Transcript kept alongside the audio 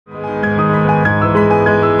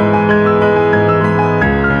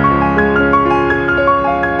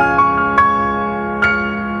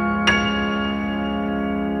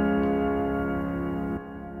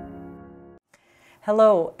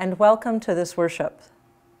welcome to this worship.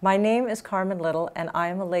 My name is Carmen Little and I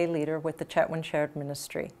am a lay leader with the Chetwynd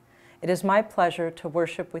Ministry. It is my pleasure to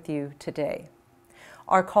worship with you today.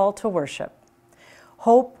 Our call to worship: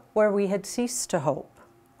 hope where we had ceased to hope,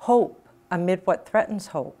 hope amid what threatens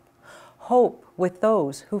hope, hope with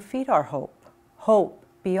those who feed our hope, hope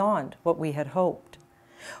beyond what we had hoped,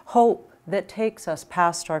 hope that takes us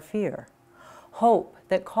past our fear, hope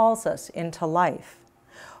that calls us into life,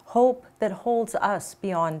 hope that holds us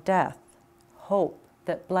beyond death, hope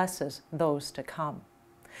that blesses those to come.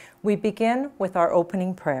 We begin with our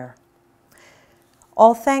opening prayer.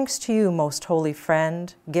 All thanks to you, most holy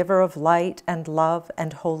friend, giver of light and love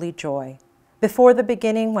and holy joy. Before the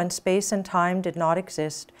beginning, when space and time did not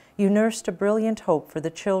exist, you nursed a brilliant hope for the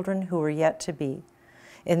children who were yet to be.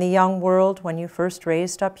 In the young world, when you first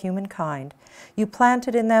raised up humankind, you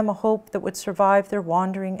planted in them a hope that would survive their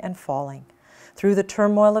wandering and falling. Through the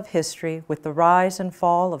turmoil of history, with the rise and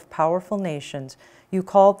fall of powerful nations, you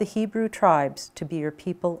called the Hebrew tribes to be your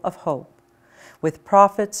people of hope. With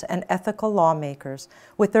prophets and ethical lawmakers,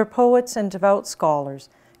 with their poets and devout scholars,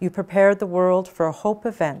 you prepared the world for a hope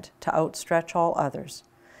event to outstretch all others.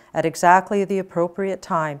 At exactly the appropriate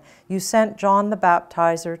time, you sent John the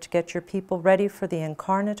Baptizer to get your people ready for the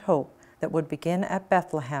incarnate hope that would begin at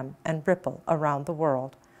Bethlehem and ripple around the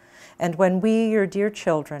world. And when we, your dear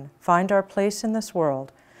children, find our place in this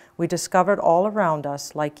world, we discovered all around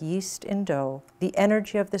us, like yeast in dough, the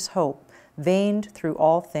energy of this hope, veined through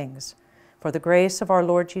all things. For the grace of our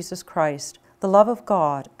Lord Jesus Christ, the love of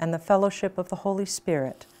God, and the fellowship of the Holy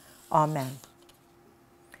Spirit. Amen.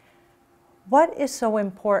 What is so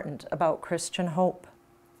important about Christian hope?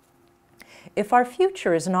 If our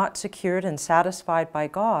future is not secured and satisfied by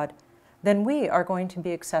God, then we are going to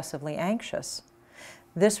be excessively anxious.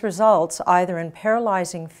 This results either in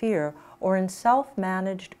paralyzing fear or in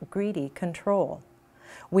self-managed, greedy control.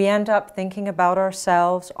 We end up thinking about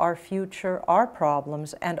ourselves, our future, our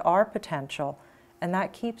problems, and our potential, and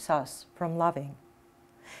that keeps us from loving.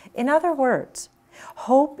 In other words,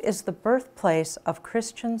 hope is the birthplace of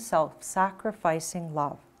Christian self-sacrificing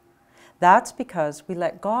love. That's because we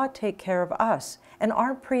let God take care of us and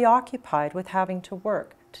aren't preoccupied with having to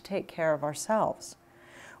work to take care of ourselves.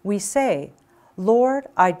 We say, Lord,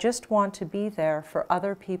 I just want to be there for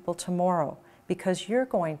other people tomorrow because you're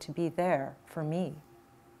going to be there for me.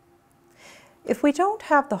 If we don't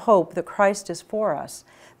have the hope that Christ is for us,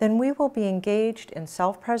 then we will be engaged in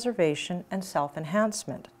self-preservation and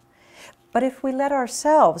self-enhancement. But if we let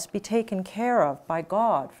ourselves be taken care of by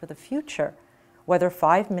God for the future, whether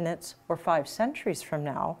 5 minutes or 5 centuries from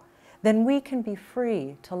now, then we can be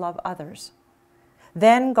free to love others.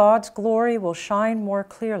 Then God's glory will shine more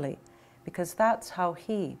clearly, because that's how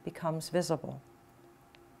He becomes visible.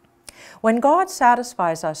 When God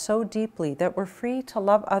satisfies us so deeply that we're free to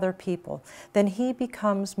love other people, then He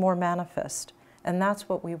becomes more manifest, and that's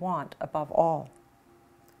what we want above all.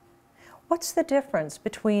 What's the difference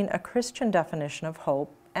between a Christian definition of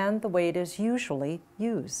hope and the way it is usually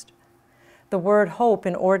used? The word hope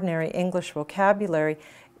in ordinary English vocabulary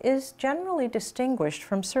is generally distinguished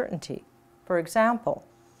from certainty. For example,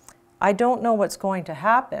 I don't know what's going to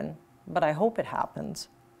happen, but I hope it happens.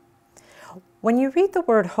 When you read the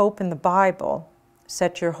word hope in the Bible,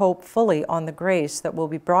 set your hope fully on the grace that will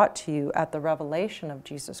be brought to you at the revelation of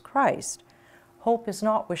Jesus Christ. Hope is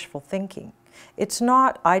not wishful thinking. It's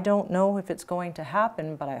not, I don't know if it's going to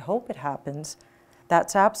happen, but I hope it happens.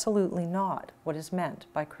 That's absolutely not what is meant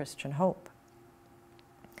by Christian hope.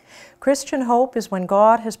 Christian hope is when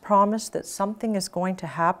God has promised that something is going to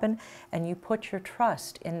happen and you put your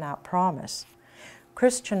trust in that promise.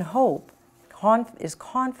 Christian hope is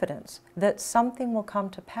confidence that something will come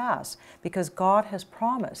to pass because God has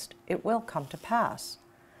promised it will come to pass.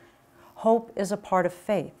 Hope is a part of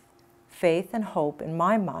faith. Faith and hope, in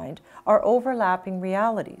my mind, are overlapping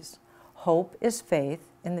realities. Hope is faith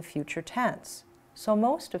in the future tense, so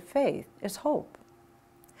most of faith is hope.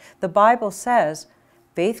 The Bible says,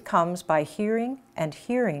 faith comes by hearing, and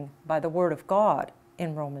hearing by the Word of God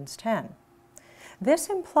in Romans 10. This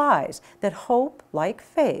implies that hope, like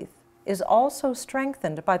faith, is also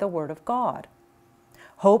strengthened by the Word of God.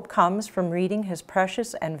 Hope comes from reading His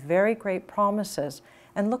precious and very great promises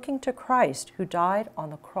and looking to Christ who died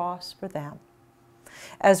on the cross for them.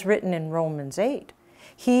 As written in Romans 8,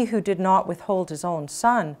 He who did not withhold His own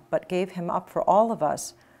Son, but gave Him up for all of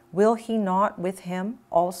us, will He not with Him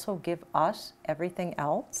also give us everything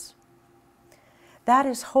else? That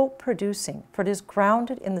is hope-producing, for it is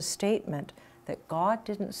grounded in the statement that God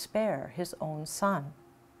didn't spare His own Son.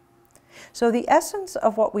 So the essence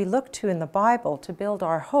of what we look to in the Bible to build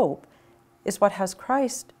our hope is what has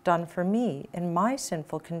Christ done for me in my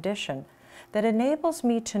sinful condition that enables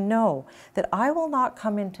me to know that I will not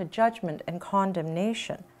come into judgment and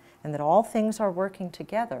condemnation, and that all things are working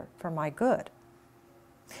together for my good?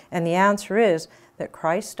 And the answer is that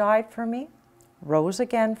Christ died for me, rose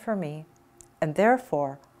again for me, and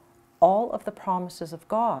therefore all of the promises of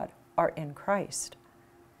God are in Christ.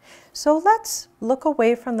 So let's look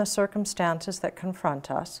away from the circumstances that confront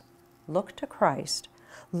us, look to Christ,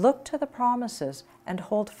 look to the promises, and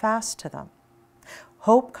hold fast to them.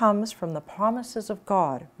 Hope comes from the promises of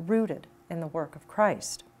God rooted in the work of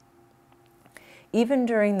Christ. Even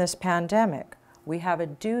during this pandemic, we have a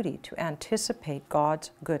duty to anticipate God's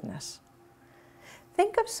goodness.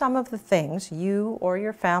 Think of some of the things you or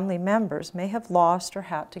your family members may have lost or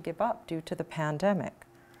had to give up due to the pandemic.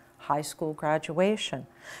 High school graduation,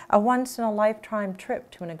 a once-in-a-lifetime trip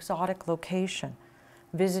to an exotic location,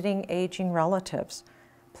 visiting aging relatives,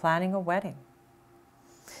 planning a wedding.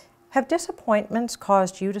 Have disappointments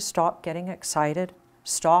caused you to stop getting excited,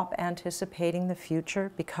 stop anticipating the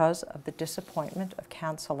future because of the disappointment of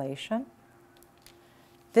cancellation?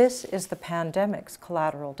 This is the pandemic's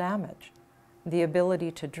collateral damage, the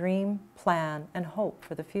ability to dream, plan, and hope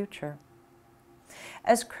for the future.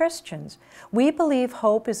 As Christians, we believe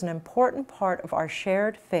hope is an important part of our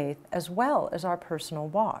shared faith as well as our personal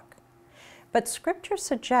walk. But Scripture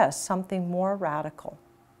suggests something more radical.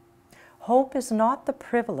 Hope is not the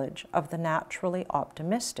privilege of the naturally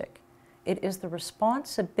optimistic. It is the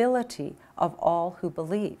responsibility of all who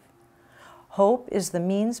believe. Hope is the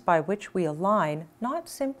means by which we align not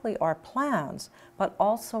simply our plans, but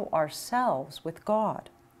also ourselves with God.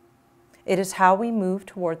 It is how we move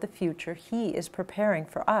toward the future He is preparing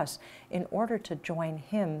for us in order to join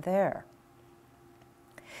Him there.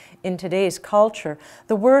 In today's culture,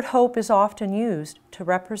 the word hope is often used to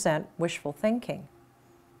represent wishful thinking.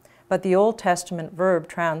 But the Old Testament verb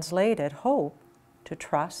translated hope to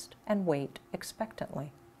trust and wait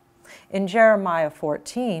expectantly. In Jeremiah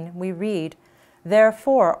 14, we read,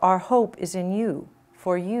 "Therefore our hope is in you,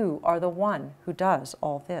 for you are the one who does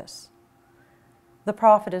all this." The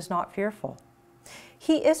prophet is not fearful.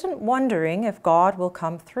 He isn't wondering if God will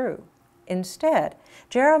come through. Instead,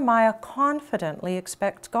 Jeremiah confidently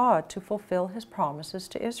expects God to fulfill His promises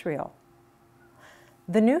to Israel.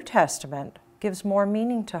 The New Testament gives more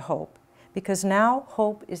meaning to hope because now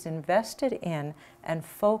hope is invested in and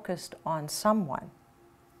focused on someone,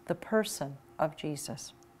 the person of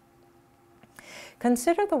Jesus.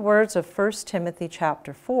 Consider the words of 1 Timothy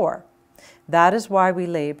chapter 4. "That is why we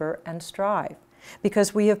labor and strive,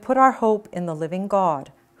 because we have put our hope in the living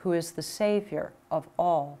God, who is the Savior of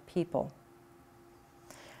all people."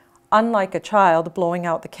 Unlike a child blowing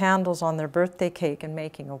out the candles on their birthday cake and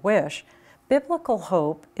making a wish, biblical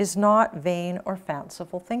hope is not vain or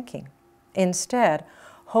fanciful thinking. Instead,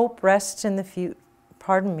 hope rests in the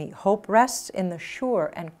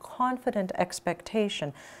sure and confident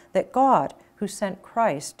expectation that God, who sent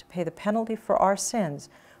Christ to pay the penalty for our sins,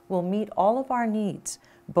 will meet all of our needs,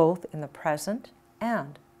 both in the present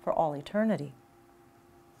and for all eternity.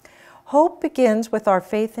 Hope begins with our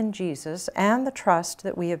faith in Jesus and the trust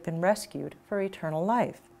that we have been rescued for eternal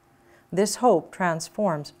life. This hope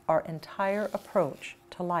transforms our entire approach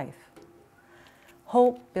to life.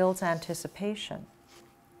 Hope builds anticipation.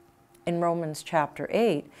 In Romans chapter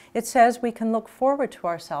 8, it says we can look forward to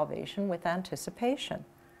our salvation with anticipation.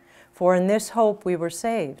 "For in this hope we were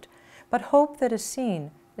saved, but hope that is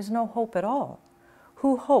seen is no hope at all.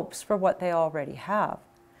 Who hopes for what they already have?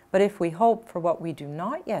 But if we hope for what we do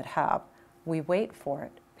not yet have, we wait for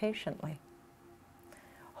it patiently."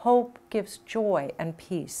 Hope gives joy and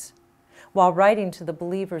peace. While writing to the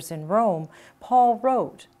believers in Rome, Paul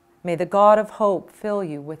wrote, "May the God of hope fill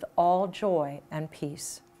you with all joy and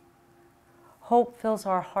peace." Hope fills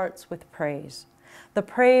our hearts with praise. The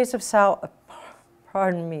praise of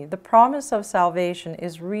the promise of salvation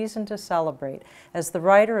is reason to celebrate, as the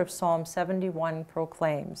writer of Psalm 71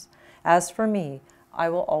 proclaims, "As for me, I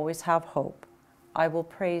will always have hope. I will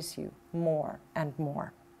praise you more and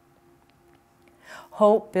more."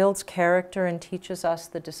 Hope builds character and teaches us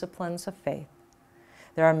the disciplines of faith.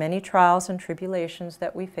 There are many trials and tribulations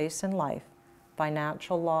that we face in life: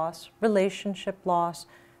 financial loss, relationship loss,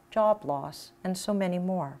 job loss, and so many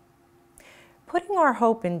more. Putting our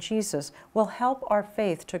hope in Jesus will help our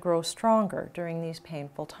faith to grow stronger during these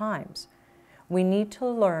painful times. We need to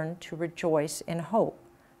learn to rejoice in hope,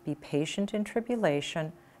 be patient in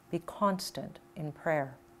tribulation, be constant in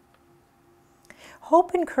prayer.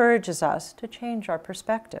 Hope encourages us to change our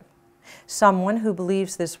perspective. Someone who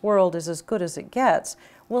believes this world is as good as it gets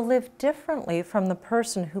will live differently from the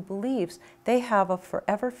person who believes they have a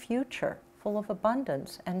forever future full of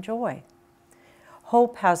abundance and joy.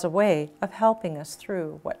 Hope has a way of helping us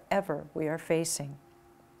through whatever we are facing.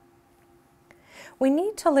 We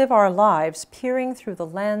need to live our lives peering through the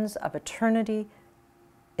lens of eternity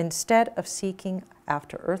instead of seeking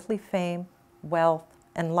after earthly fame, wealth,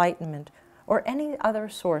 enlightenment, or any other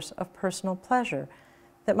source of personal pleasure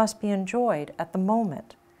that must be enjoyed at the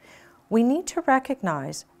moment. We need to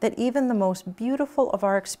recognize that even the most beautiful of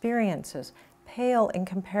our experiences pale in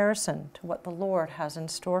comparison to what the Lord has in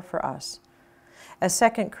store for us. As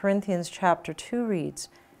 2 Corinthians chapter 2 reads,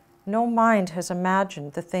 "No mind has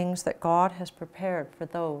imagined the things that God has prepared for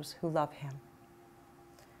those who love Him."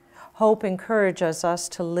 Hope encourages us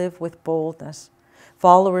to live with boldness.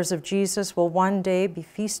 Followers of Jesus will one day be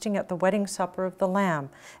feasting at the wedding supper of the Lamb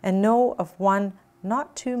and know of one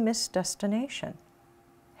not too missed destination,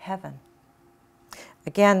 heaven.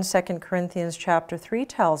 Again, 2 Corinthians chapter 3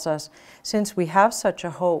 tells us, since we have such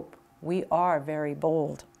a hope, we are very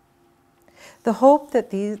bold. The hope that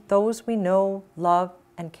those we know, love,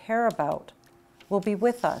 and care about will be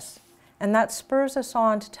with us, and that spurs us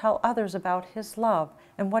on to tell others about His love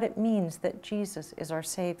and what it means that Jesus is our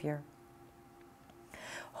Savior.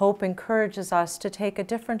 Hope encourages us to take a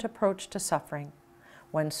different approach to suffering.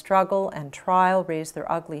 When struggle and trial raise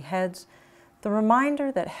their ugly heads, the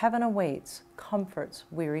reminder that heaven awaits comforts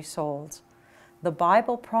weary souls. The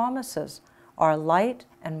Bible promises our light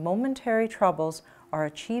and momentary troubles are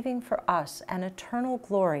achieving for us an eternal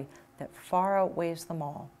glory that far outweighs them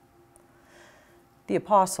all. The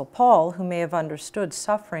Apostle Paul, who may have understood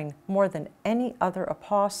suffering more than any other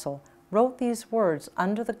apostle, wrote these words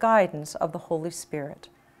under the guidance of the Holy Spirit.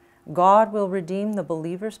 God will redeem the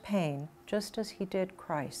believer's pain just as He did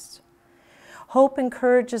Christ's. Hope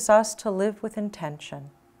encourages us to live with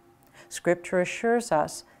intention. Scripture assures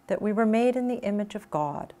us that we were made in the image of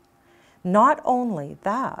God. Not only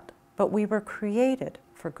that, but we were created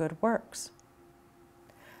for good works.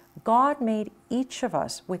 God made each of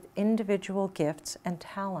us with individual gifts and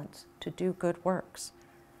talents to do good works.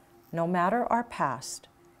 No matter our past,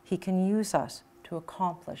 He can use us to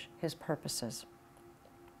accomplish His purposes.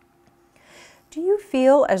 Do you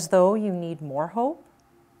feel as though you need more hope?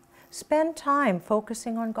 Spend time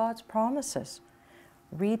focusing on God's promises.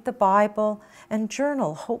 Read the Bible and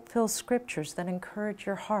journal hope-filled scriptures that encourage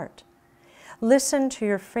your heart. Listen to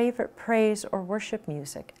your favorite praise or worship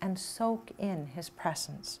music and soak in His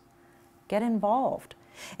presence. Get involved.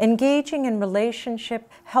 Engaging in relationship,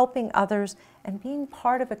 helping others, and being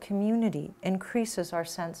part of a community increases our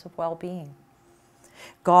sense of well-being.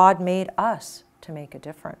 God made us to make a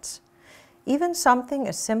difference. Even something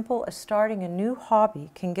as simple as starting a new hobby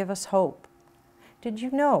can give us hope. Did you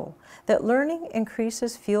know that learning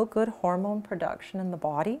increases feel-good hormone production in the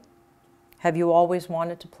body? Have you always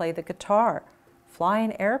wanted to play the guitar, fly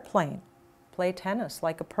an airplane, play tennis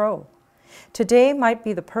like a pro? Today might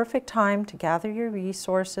be the perfect time to gather your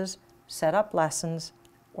resources, set up lessons,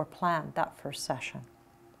 or plan that first session.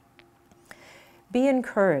 Be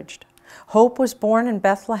encouraged. Hope was born in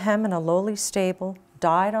Bethlehem in a lowly stable,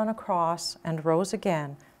 died on a cross, and rose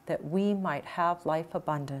again, that we might have life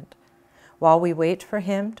abundant. While we wait for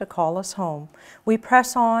Him to call us home, we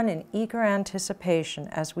press on in eager anticipation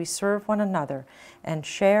as we serve one another and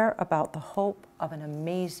share about the hope of an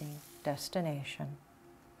amazing destination.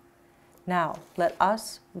 Now, let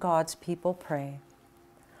us, God's people, pray.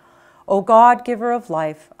 O God, giver of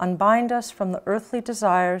life, unbind us from the earthly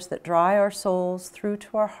desires that dry our souls through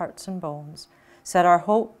to our hearts and bones. Set our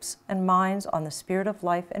hopes and minds on the Spirit of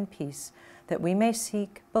life and peace, that we may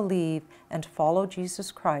seek, believe, and follow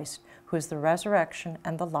Jesus Christ, who is the resurrection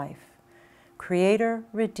and the life. Creator,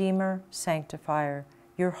 Redeemer, Sanctifier,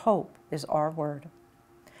 your hope is our word.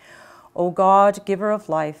 O God, giver of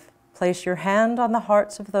life, place your hand on the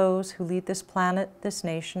hearts of those who lead this planet, this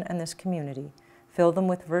nation, and this community. Fill them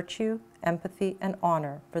with virtue, empathy, and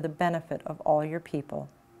honor for the benefit of all your people.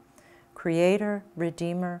 Creator,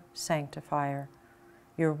 Redeemer, Sanctifier,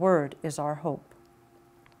 your word is our hope.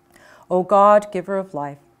 O God, giver of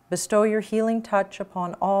life, bestow your healing touch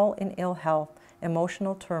upon all in ill health,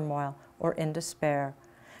 emotional turmoil, or in despair.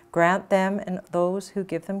 Grant them and those who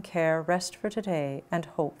give them care rest for today and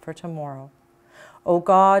hope for tomorrow. O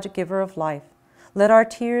God, giver of life, let our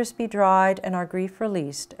tears be dried and our grief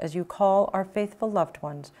released as you call our faithful loved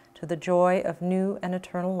ones to the joy of new and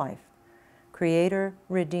eternal life. Creator,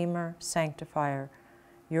 Redeemer, Sanctifier,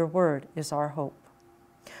 your word is our hope.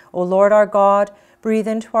 O Lord our God, breathe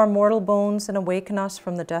into our mortal bones and awaken us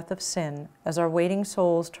from the death of sin as our waiting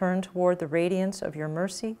souls turn toward the radiance of your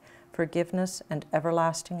mercy, forgiveness, and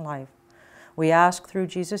everlasting life. We ask through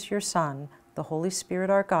Jesus your Son, the Holy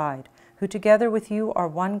Spirit our guide, who together with you are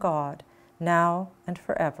one God, now and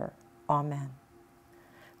forever. Amen.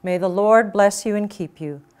 May the Lord bless you and keep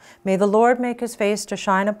you. May the Lord make his face to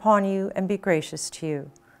shine upon you and be gracious to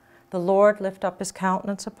you. The Lord lift up his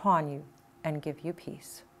countenance upon you and give you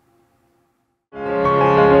peace.